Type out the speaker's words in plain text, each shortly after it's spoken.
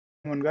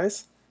Morning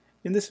guys.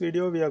 In this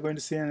video we are going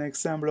to see an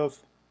example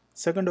of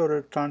second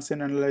order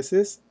transient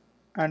analysis,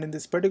 and in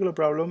this particular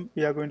problem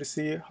we are going to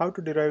see how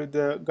to derive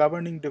the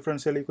governing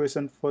differential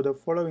equation for the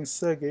following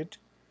circuit.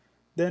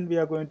 Then we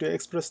are going to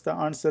express the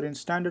answer in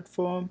standard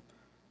form,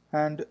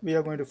 and we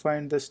are going to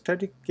find the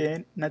static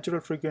gain,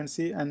 natural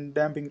frequency and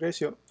damping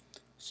ratio.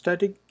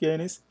 Static gain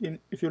is,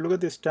 if you look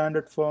at the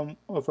standard form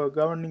of a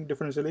governing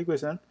differential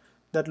equation,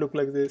 that look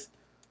like this,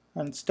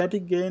 and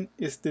static gain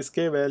is this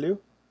k value,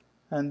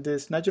 and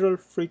this natural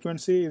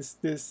frequency is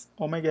this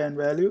omega n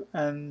value,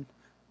 and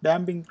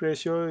damping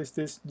ratio is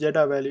this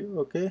zeta value.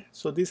 Okay,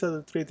 so these are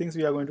the three things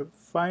we are going to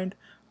find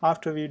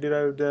after we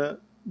derive the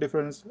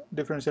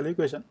differential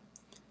equation.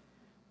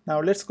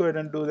 Now let's go ahead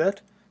and do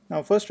that.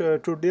 Now first,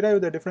 to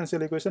derive the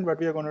differential equation, what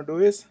we are going to do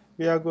is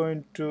we are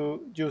going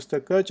to use the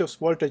Kirchoff's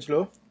voltage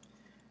law.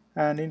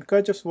 And in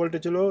Kirchoff's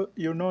voltage law,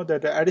 you know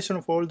that the addition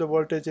of all the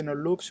voltage in a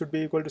loop should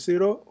be equal to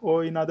 0,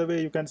 or in other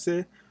way you can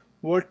say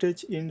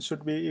voltage in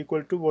should be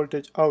equal to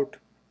voltage out.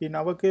 In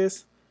our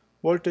case,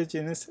 voltage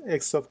in is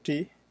x of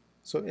t.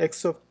 So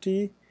x of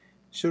t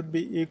should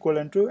be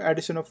equivalent to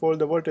addition of all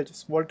the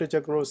voltages. Voltage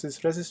across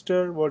this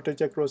resistor,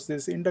 voltage across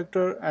this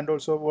inductor, and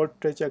also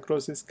voltage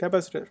across this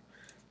capacitor.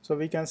 So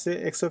we can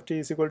say x of t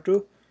is equal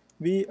to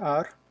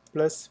VR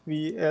plus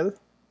VL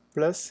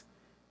plus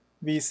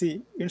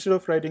Vc. Instead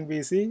of writing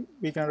Vc,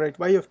 we can write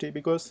y of t,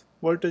 because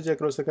voltage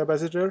across the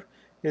capacitor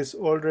is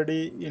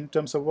already in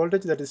terms of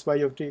voltage, that is y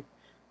of t.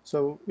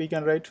 So we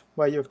can write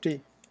y of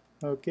t.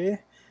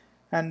 Okay,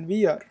 and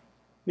Vr,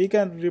 we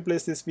can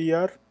replace this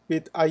Vr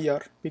with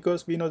IR,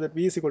 because we know that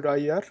V is equal to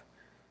IR.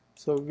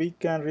 So we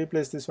can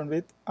replace this one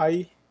with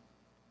I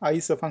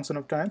is a function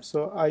of time,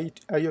 so I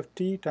of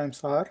t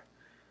times R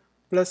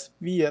plus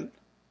VL.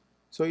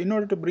 So in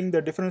order to bring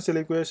the differential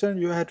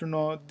equation, you have to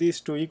know these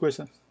two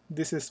equations.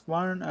 This is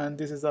one and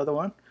this is the other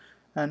one.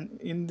 And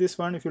in this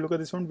one, if you look at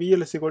this one,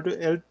 VL is equal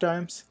to L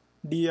times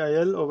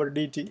DIL over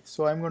dt.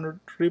 So I'm going to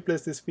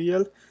replace this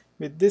VL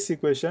with this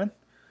equation.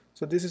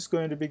 So this is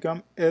going to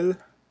become L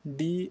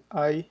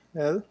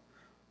DIL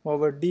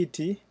over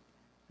dt,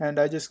 and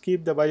I just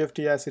keep the y of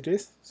t as it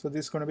is. So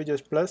this is going to be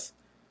just plus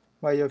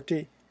y of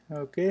t.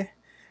 Okay,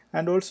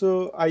 and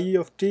also I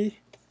of t,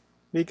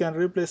 we can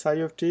replace I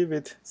of t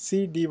with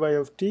c dy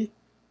of t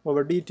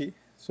over dt.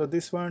 So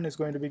this one is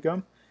going to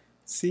become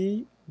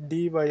c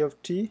dy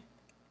of t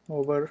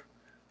over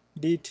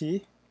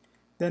dt.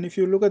 Then if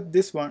you look at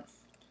this one,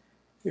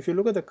 if you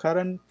look at the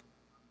current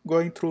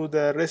going through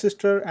the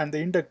resistor and the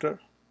inductor,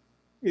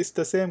 it's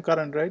the same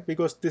current, right?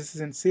 Because this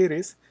is in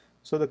series,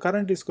 so the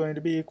current is going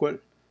to be equal.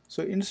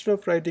 So instead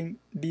of writing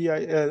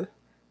DIL,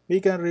 we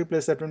can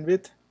replace that one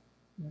with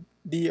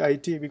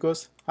DIT,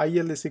 because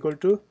IL is equal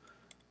to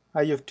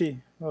I of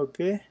t.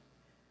 Okay,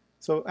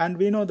 so and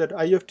we know that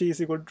I of t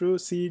is equal to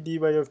c dy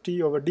of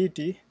t over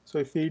dt. So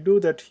if we do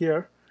that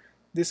here,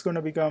 this is going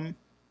to become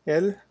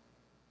L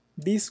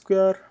d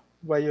square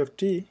y of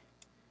t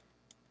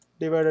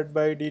divided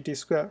by dt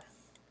square.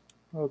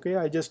 Okay,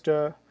 I just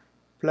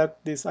plug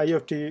this I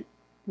of t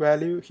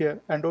value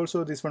here, and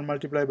also this one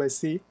multiplied by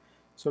c.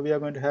 So we are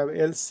going to have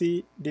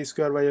LC d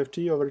square y of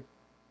t over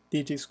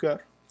dt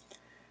square,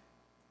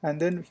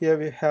 and then here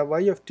we have y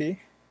of t,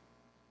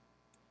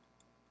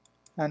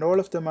 and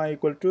all of them are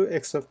equal to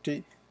x of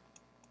t.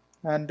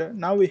 And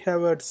now we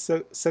have a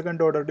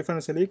second order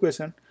differential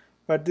equation,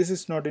 but this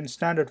is not in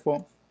standard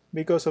form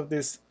because of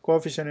this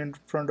coefficient in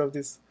front of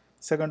this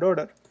second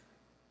order.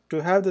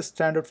 To have the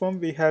standard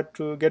form, we had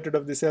to get rid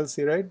of this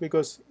LC, right?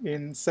 Because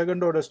in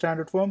second order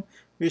standard form,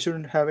 we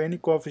shouldn't have any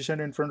coefficient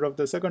in front of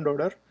the second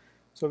order.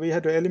 So we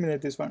had to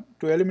eliminate this one.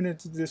 To eliminate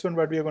this one,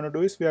 what we are going to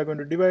do is we are going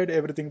to divide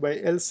everything by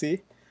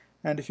LC.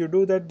 And if you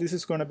do that, this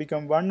is going to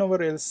become 1 over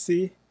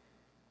LC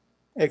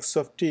x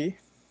of t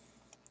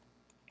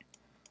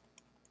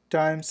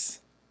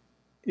times,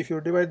 if you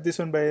divide this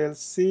one by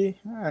LC,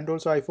 and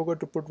also I forgot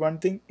to put one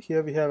thing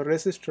here, we have a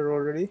resistor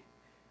already.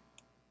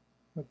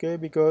 Okay,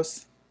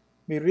 because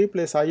we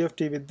replace I of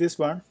t with this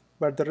one,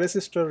 but the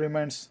resistor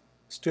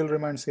still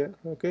remains here.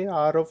 Okay,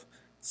 R of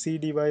c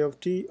dy of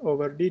t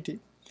over dt.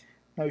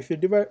 Now if you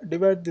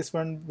divide this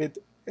one with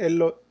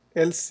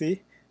LC,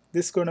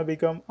 this is going to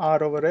become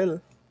R over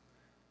L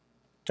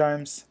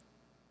times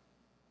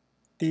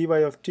dy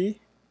of t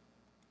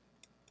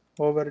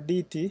over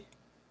dt.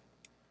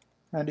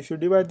 And if you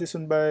divide this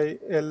one by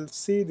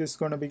LC, this is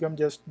going to become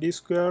just d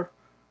square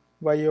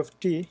y of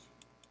t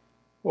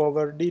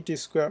over dt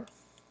square.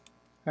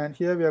 And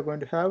here we are going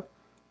to have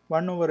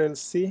 1 over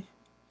LC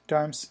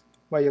times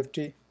y of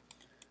t.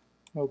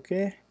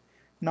 Okay,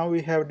 now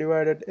we have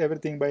divided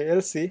everything by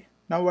LC.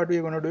 Now what we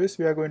are going to do is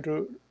we are going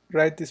to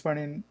write this one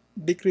in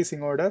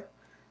decreasing order.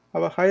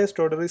 Our highest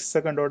order is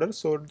second order,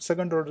 so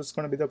second order is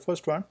going to be the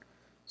first one.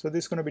 So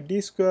this is going to be d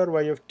square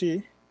y of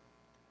t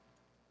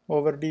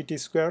over dt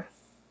square.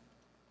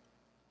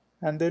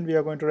 And then we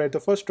are going to write the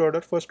first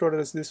order. First order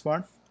is this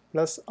one,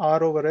 plus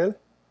R over L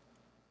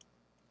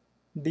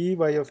dy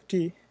of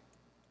t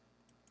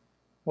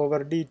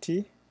over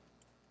dt,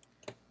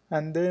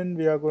 and then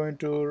we are going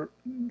to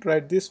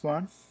write this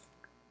one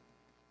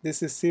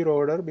This is zero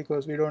order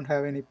because we don't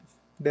have any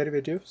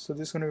derivative, so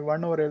this is going to be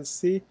 1 over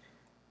LC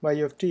y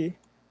of t,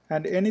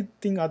 and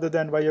anything other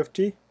than y of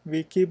t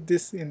we keep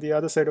this in the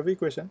other side of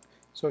equation.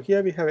 So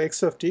here we have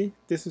x of t,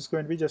 this is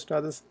going to be just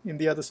others in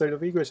the other side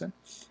of equation,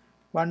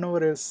 1 over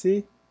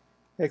LC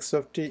x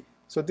of t.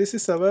 So this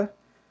is our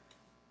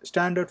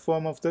standard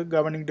form of the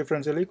governing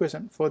differential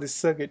equation for this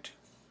circuit.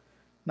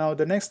 Now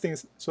the next thing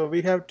is, so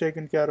we have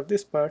taken care of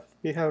this part,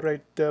 we have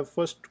write the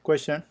first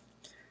question.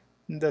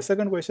 In the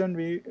second question,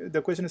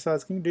 the question is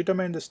asking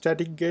determine the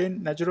static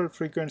gain, natural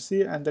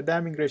frequency and the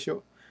damping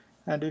ratio.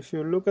 And if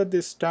you look at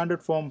this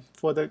standard form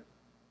for the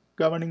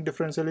governing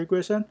differential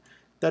equation,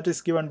 that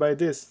is given by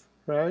this,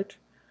 right?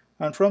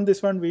 And from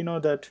this one we know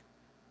that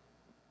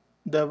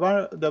the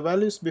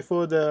values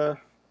before the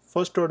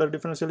first order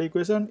differential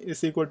equation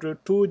is equal to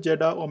 2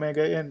 zeta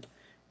omega n.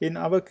 In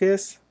our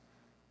case,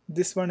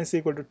 this one is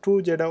equal to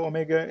 2 zeta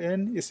omega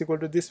n is equal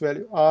to this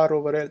value r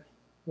over L.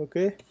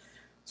 Okay,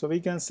 so we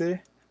can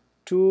say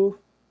 2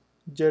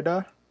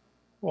 zeta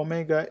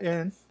omega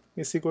n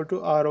is equal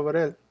to r over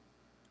L,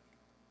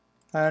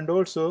 and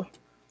also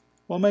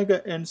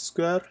omega n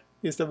square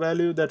is the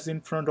value that's in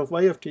front of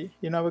y of t.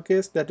 In our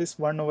case, that is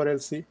 1 over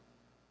LC.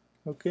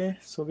 Okay,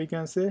 so we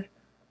can say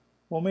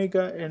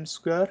omega n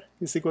square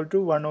is equal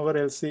to 1 over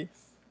LC,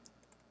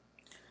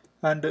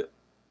 and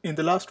in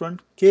the last one,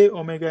 k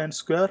omega n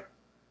square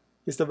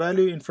is the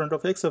value in front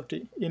of x of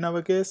t. In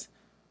our case,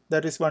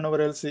 that is 1 over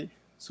LC.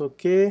 So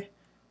k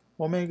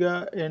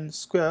omega n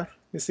square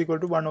is equal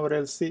to 1 over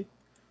LC.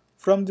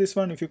 From this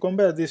one, if you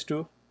compare these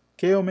two,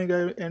 k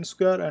omega n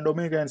square and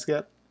omega n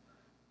square,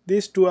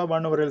 these two are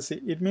 1 over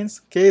LC. It means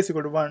k is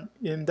equal to 1.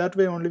 In that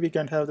way only we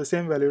can have the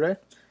same value, right?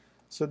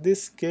 So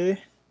this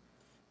k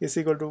is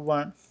equal to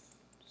 1.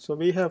 So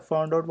we have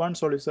found out one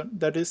solution,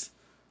 that is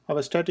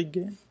our static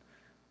gain.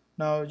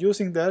 Now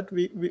using that,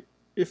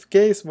 if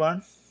k is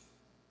 1,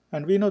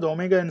 and we know the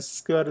omega n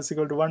square is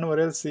equal to 1 over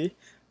LC,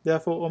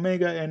 therefore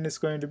omega n is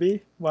going to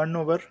be 1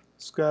 over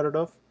square root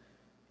of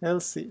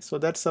LC. So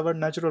that's our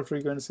natural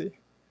frequency.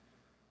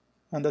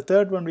 And the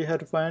third one we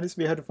had to find is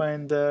we had to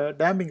find the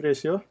damping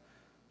ratio.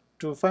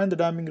 To find the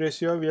damping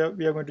ratio, we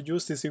are going to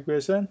use this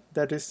equation,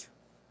 that is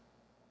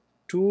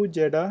 2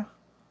 zeta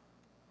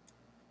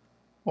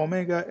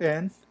omega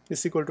n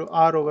is equal to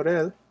r over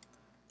L,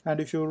 and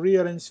if you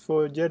rearrange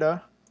for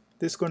zeta,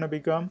 this is going to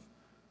become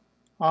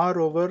r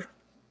over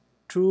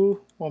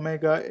 2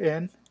 omega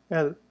n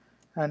L,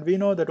 and we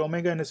know that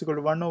omega n is equal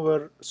to 1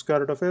 over square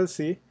root of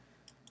LC,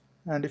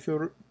 and if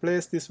you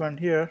place this one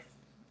here,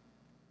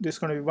 this is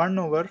going to be 1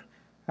 over,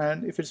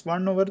 and if it's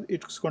 1 over,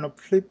 it's going to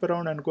flip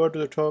around and go to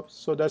the top,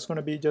 so that's going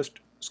to be just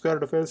square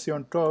root of LC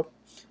on top.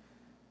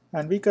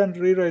 And we can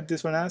rewrite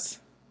this one as,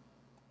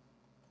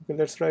 okay,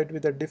 let's write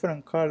with a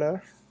different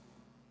color.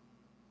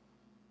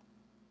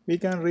 We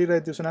can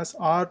rewrite this one as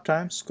r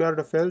times square root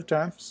of L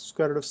times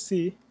square root of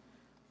C,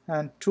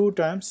 and 2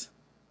 times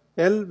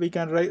L, we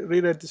can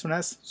rewrite this one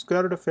as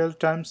square root of L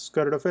times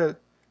square root of L.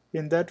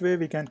 In that way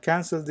we can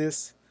cancel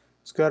this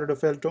square root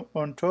of L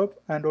on top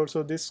and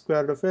also this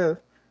square root of L,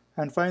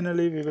 and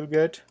finally we will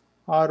get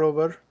r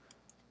over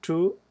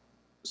 2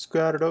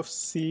 square root of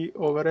C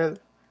over L,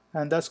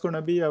 and that's going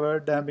to be our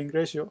damping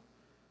ratio.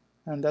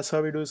 And that's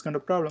how we do this kind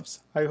of problems.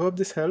 I hope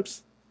this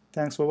helps.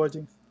 Thanks for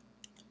watching.